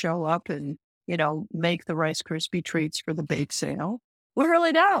else would show up and, make the Rice Krispie treats for the bake sale. We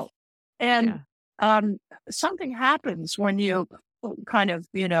really don't. And something happens when you kind of,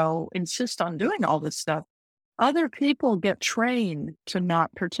 insist on doing all this stuff. Other people get trained to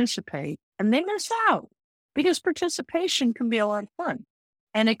not participate and they miss out because participation can be a lot of fun.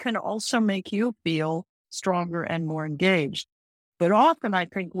 And it can also make you feel stronger and more engaged. But often I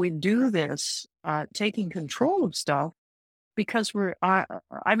think we do this, taking control of stuff because there are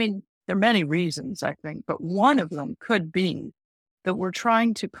many reasons, I think, but one of them could be that we're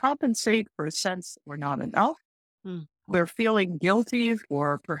trying to compensate for a sense that we're not enough. We're feeling guilty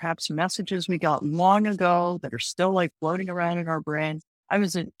for perhaps messages we got long ago that are still like floating around in our brain. I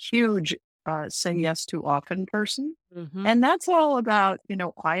was a huge say yes too often person. And that's all about,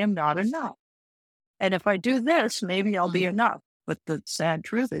 I am not enough. And if I do this, maybe I'll be enough. But the sad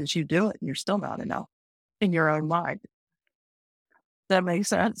truth is you do it and you're still not enough in your own mind. That makes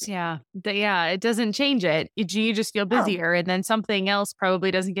sense. Yeah. It doesn't change it. You just feel busier and then something else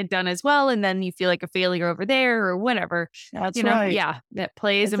probably doesn't get done as well. And then you feel like a failure over there or whatever. That's right. Yeah. That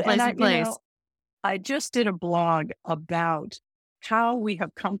plays and plays and plays. I just did a blog about how we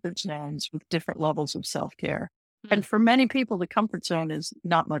have comfort zones with different levels of self-care. And for many people, the comfort zone is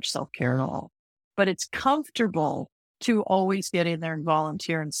not much self-care at all. But it's comfortable to always get in there and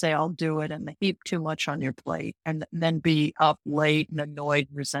volunteer and say, I'll do it, and heap too much on your plate and then be up late and annoyed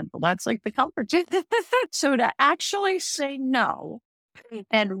and resentful. That's like the comfort zone. So to actually say no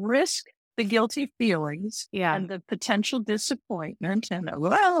and risk the guilty feelings and the potential disappointment and,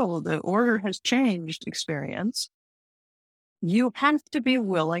 the order has changed experience, you have to be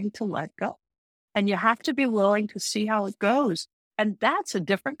willing to let go. And you have to be willing to see how it goes. And that's a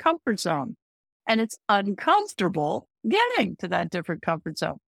different comfort zone. And it's uncomfortable getting to that different comfort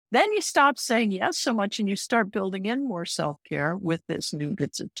zone. Then you stop saying yes so much and you start building in more self-care with this new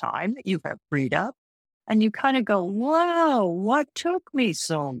bits of time that you have freed up. And you kind of go, wow, what took me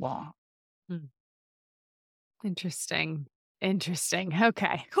so long? Interesting.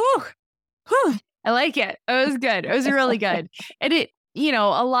 Okay. Whew. I like it. It was good. It was really good. And it,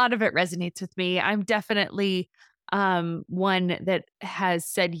 a lot of it resonates with me. I'm definitely one that has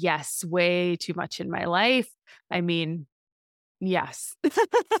said yes way too much in my life. I mean, yes.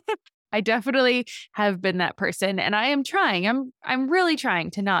 I definitely have been that person and I am trying. I'm really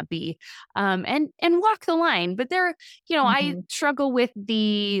trying to not be and walk the line. But there, I struggle with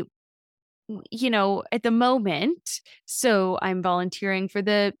the at the moment. So I'm volunteering for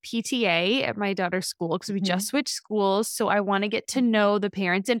the PTA at my daughter's school because we just switched schools. So I want to get to know the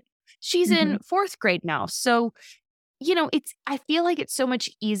parents and she's in 4th grade now. So, I feel like it's so much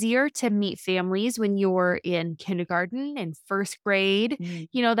easier to meet families when you're in kindergarten and 1st grade.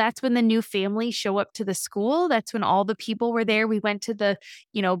 That's when the new families show up to the school. That's when all the people were there. We went to the,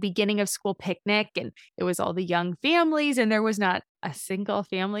 beginning of school picnic and it was all the young families and there was not a single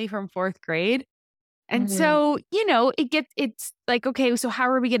family from 4th grade. And so, it's like, okay, so how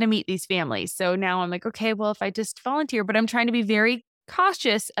are we going to meet these families? So now I'm like, okay, well, if I just volunteer, but I'm trying to be very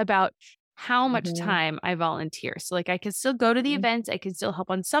cautious about how much time I volunteer. So like I can still go to the events. I can still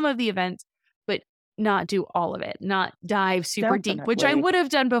help on some of the events, but not do all of it, not dive super deep, which I would have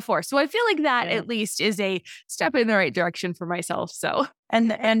done before. So I feel like that at least is a step in the right direction for myself. So,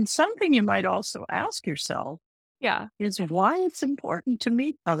 and something you might also ask yourself is why it's important to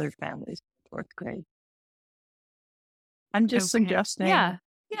meet other families in 4th grade. I'm just suggesting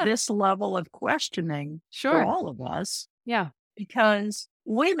this level of questioning for all of us. Yeah. Because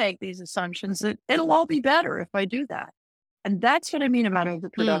we make these assumptions that it'll all be better if I do that. And that's what I mean about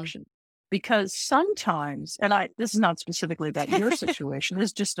overproduction. Because sometimes, and this is not specifically about your situation, this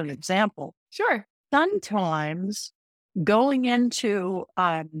is just an example. Sure. Sometimes going into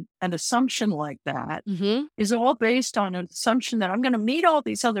an assumption like that is all based on an assumption that I'm going to meet all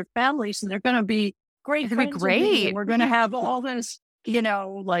these other families and they're going to be great friends with me, and we're going to have all this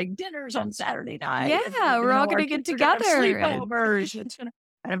like dinners on Saturday night. Yeah, we're all going to get together. Sleepovers.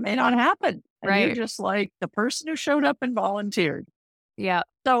 And it may not happen. And you're Right. just like the person who showed up and volunteered. Yeah.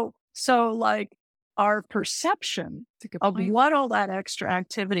 So like our perception That's a good of point. what all that extra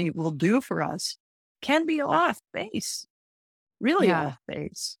activity will do for us can be off base, really Yeah. off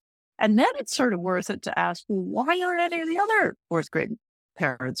base. And then it's sort of worth it to ask, well, why aren't any of the other fourth grade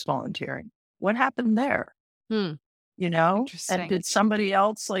parents volunteering? What happened there? And Interesting. did somebody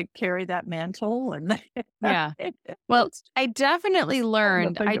else like carry that mantle? And Yeah. Well, It's I definitely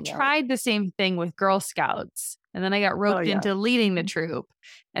learned, think I about. tried the same thing with Girl Scouts, and then I got roped yeah. into leading the troop.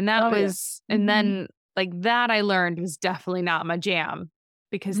 And that Oh, yeah. was, and then like that I learned was definitely not my jam,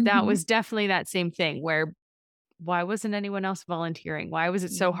 because that was definitely that same thing where why wasn't anyone else volunteering? Why was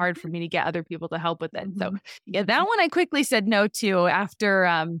it so hard for me to get other people to help with it? So yeah, that one I quickly said no to after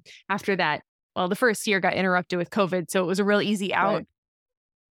that. Well, the first year got interrupted with COVID, so it was a real easy out. Right.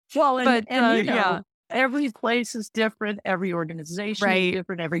 Well, But, and every place is different. Every organization is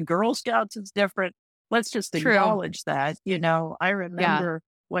different. Every Girl Scouts is different. Let's just True. acknowledge that. I remember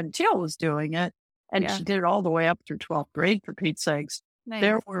when Teal was doing it, and she did it all the way up through 12th grade, for Pete's sakes.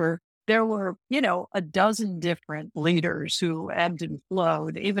 Nice. There were, a dozen different leaders who ebbed and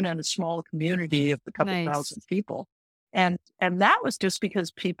flowed, even in a small community of a couple thousand people. And that was just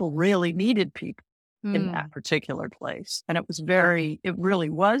because people really needed people in that particular place. And it really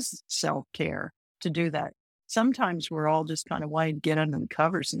was self-care to do that. Sometimes we're all just kind of wanting to get under the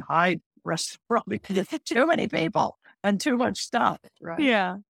covers and hide. Rest probably too many people and too much stuff. Right.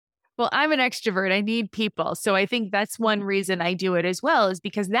 Yeah. Well, I'm an extrovert. I need people. So I think that's one reason I do it as well, is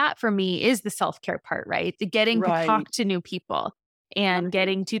because that for me is the self-care part, right? The getting to talk to new people and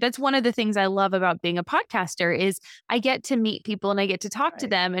getting to, that's one of the things I love about being a podcaster is I get to meet people and I get to talk to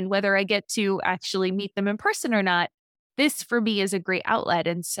them, and whether I get to actually meet them in person or not, this for me is a great outlet.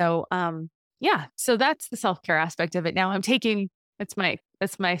 And so, so that's the self-care aspect of it. Now I'm taking, that's my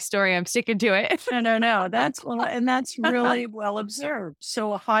story. I'm sticking to it. No. That's really well observed.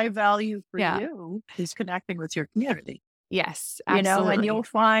 So a high value for you is connecting with your community. Yes, absolutely. And you'll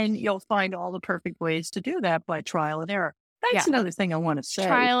find all the perfect ways to do that by trial and error. That's another thing I want to say.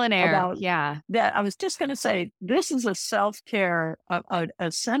 Trial and error. About that. I was just going to say, this is a self-care, an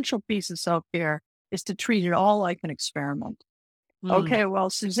essential piece of self-care is to treat it all like an experiment. Okay, well,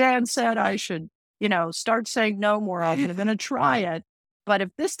 Suzanne said I should, start saying no more often. I'm going to try it. But if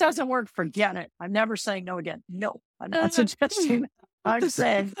this doesn't work, forget it. I'm never saying no again. No, I'm not suggesting that. I'm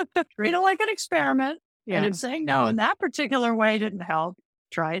saying treat it like an experiment. And if saying no in that particular way didn't help,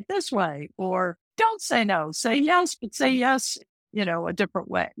 try it this way. Or don't say no. Say yes, but say yes, a different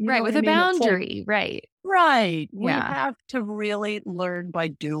way. Right, with a boundary. Right. Right. We have to really learn by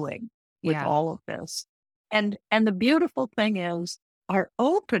doing with all of this. And the beautiful thing is our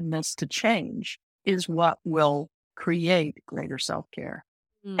openness to change is what will create greater self-care.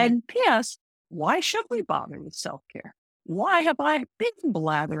 And P.S., why should we bother with self-care? Why have I been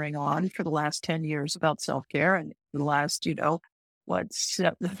blathering on for the last 10 years about self-care and the last, 30,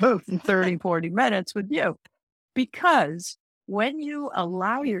 40 minutes with you? Because when you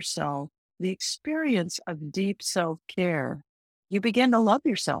allow yourself the experience of deep self-care, you begin to love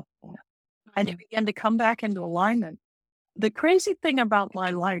yourself more and you begin to come back into alignment. The crazy thing about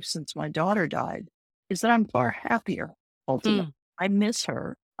my life since my daughter died is that I'm far happier. Ultimately, I miss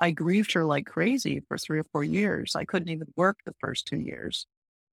her. I grieved her like crazy for 3 or 4 years. I couldn't even work the first 2 years.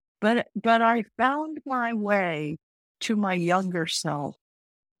 But I found my way to my younger self.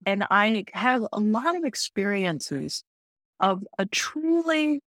 And I have a lot of experiences of a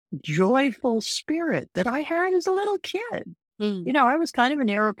truly joyful spirit that I had as a little kid. I was kind of an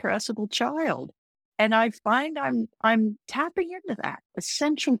irrepressible child. And I find I'm tapping into that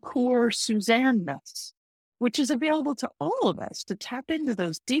essential core Suzanne-ness, which is available to all of us to tap into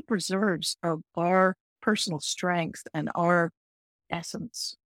those deep reserves of our personal strength and our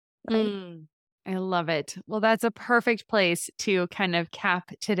essence. Right? I love it. Well, that's a perfect place to kind of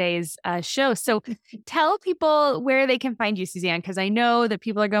cap today's show. So tell people where they can find you, Suzanne, because I know that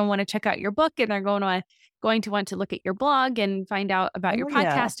people are going to want to check out your book and they're going to want to look at your blog and find out about your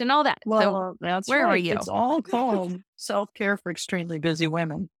podcast and all that. Well, that's where right. are you? It's all called Self-Care for Extremely Busy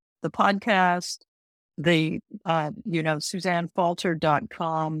Women. The podcast,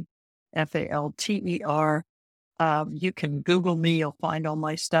 SuzanneFalter.com, Falter. You can Google me. You'll find all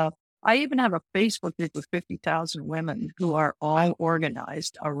my stuff. I even have a Facebook group with 50,000 women who are all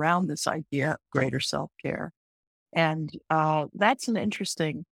organized around this idea of greater self-care. And that's an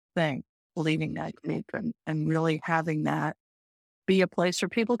interesting thing, leading that group and really having that be a place where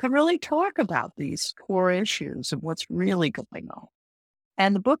people can really talk about these core issues and what's really going on.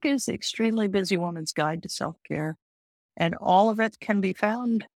 And the book is The Extremely Busy Woman's Guide to Self-Care. And all of it can be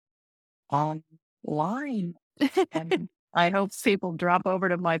found online. And I hope people drop over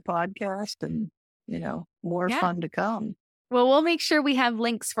to my podcast and, more fun to come. Well, we'll make sure we have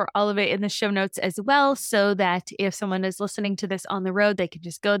links for all of it in the show notes as well, so that if someone is listening to this on the road, they can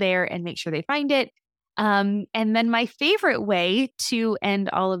just go there and make sure they find it. And then my favorite way to end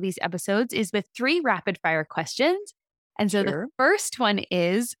all of these episodes is with 3 rapid fire questions. And so the first one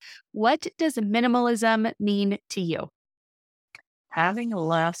is, what does minimalism mean to you? Having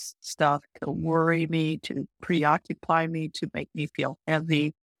less stuff to worry me, to preoccupy me, to make me feel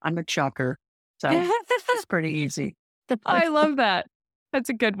heavy. I'm a chucker, so it's pretty easy. I love that. That's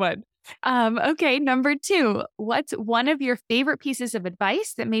a good one. Okay, number 2. What's one of your favorite pieces of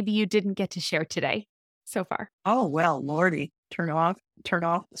advice that maybe you didn't get to share today so far? Oh, well, Lordy, turn off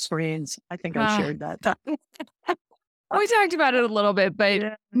the screens. I think I shared that. We talked about it a little bit,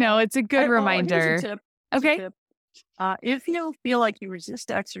 but no, it's a good reminder. Here's a tip. Okay. If you feel like you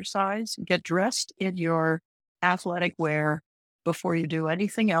resist exercise, get dressed in your athletic wear before you do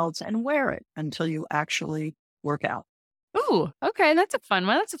anything else and wear it until you actually work out. Ooh, okay. That's a fun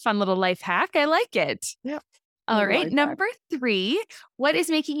one. That's a fun little life hack. I like it. Yeah. All right. Number 3, what is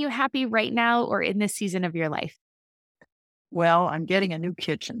making you happy right now or in this season of your life? Well, I'm getting a new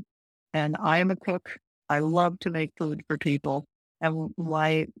kitchen and I am a cook. I love to make food for people. And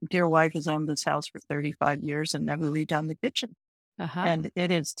my dear wife has owned this house for 35 years and never redone the kitchen. And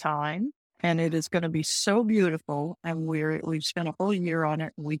it is time, and it is going to be so beautiful. And we've spent a whole year on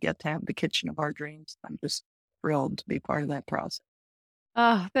it, and we get to have the kitchen of our dreams. I'm just thrilled to be part of that process.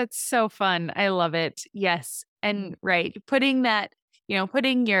 Oh, that's so fun. I love it. Yes. And putting that,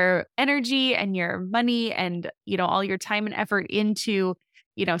 putting your energy and your money and, all your time and effort into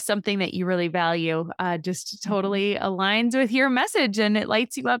something that you really value, just totally aligns with your message and it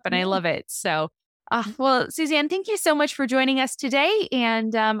lights you up and I love it. So, well, Suzanne, thank you so much for joining us today.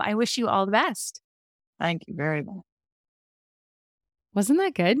 And I wish you all the best. Thank you very much. Wasn't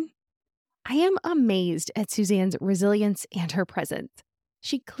that good? I am amazed at Suzanne's resilience and her presence.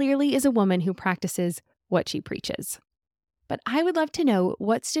 She clearly is a woman who practices what she preaches. But I would love to know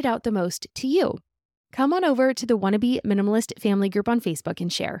what stood out the most to you. Come on over to the Wannabe Minimalist family group on Facebook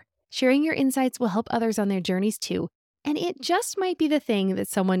and share. Sharing your insights will help others on their journeys too, and it just might be the thing that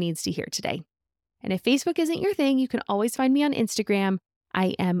someone needs to hear today. And if Facebook isn't your thing, you can always find me on Instagram.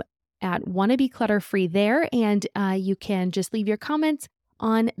 I am at Wannabe Clutter Free there, and you can just leave your comments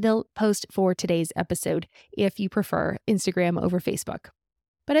on the post for today's episode if you prefer Instagram over Facebook.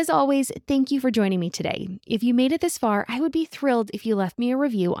 But as always, thank you for joining me today. If you made it this far, I would be thrilled if you left me a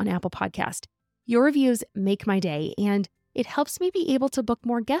review on Apple Podcast. Your reviews make my day, and it helps me be able to book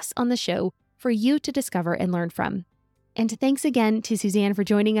more guests on the show for you to discover and learn from. And thanks again to Suzanne for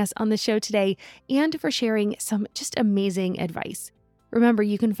joining us on the show today and for sharing some just amazing advice. Remember,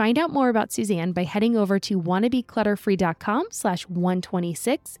 you can find out more about Suzanne by heading over to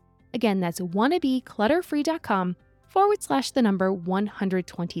wannabeclutterfree.com/126. Again, that's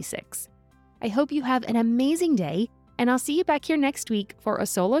wannabeclutterfree.com/126. I hope you have an amazing day, and I'll see you back here next week for a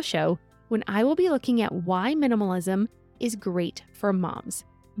solo show when I will be looking at why minimalism is great for moms,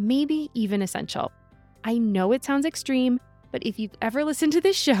 maybe even essential. I know it sounds extreme, but if you've ever listened to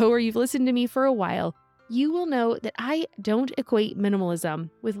this show or you've listened to me for a while, you will know that I don't equate minimalism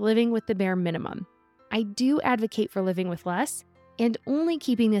with living with the bare minimum. I do advocate for living with less and only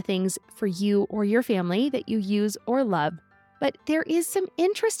keeping the things for you or your family that you use or love. But there is some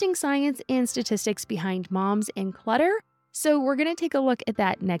interesting science and statistics behind moms and clutter, so we're going to take a look at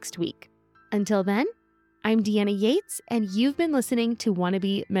that next week. Until then, I'm Deanna Yates, and you've been listening to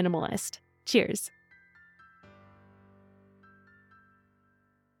Wannabe Minimalist. Cheers.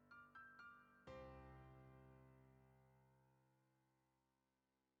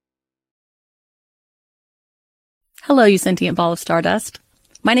 Hello, you sentient ball of stardust.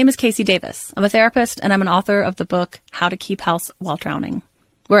 My name is Casey Davis. I'm a therapist, and I'm an author of the book, How to Keep House While Drowning,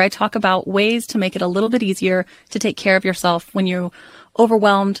 where I talk about ways to make it a little bit easier to take care of yourself when you're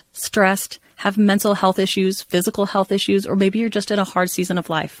overwhelmed, stressed, have mental health issues, physical health issues, or maybe you're just in a hard season of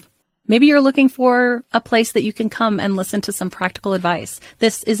life. Maybe you're looking for a place that you can come and listen to some practical advice.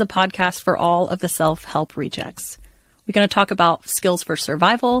 This is a podcast for all of the self-help rejects. We're going to talk about skills for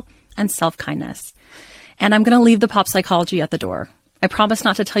survival and self-kindness. And I'm going to leave the pop psychology at the door. I promise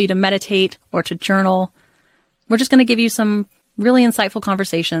not to tell you to meditate or to journal. We're just going to give you some really insightful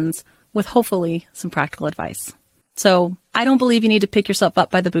conversations with hopefully some practical advice. So I don't believe you need to pick yourself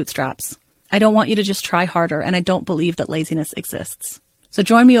up by the bootstraps. I don't want you to just try harder, and I don't believe that laziness exists. So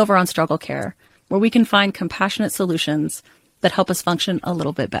join me over on Struggle Care, where we can find compassionate solutions that help us function a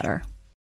little bit better.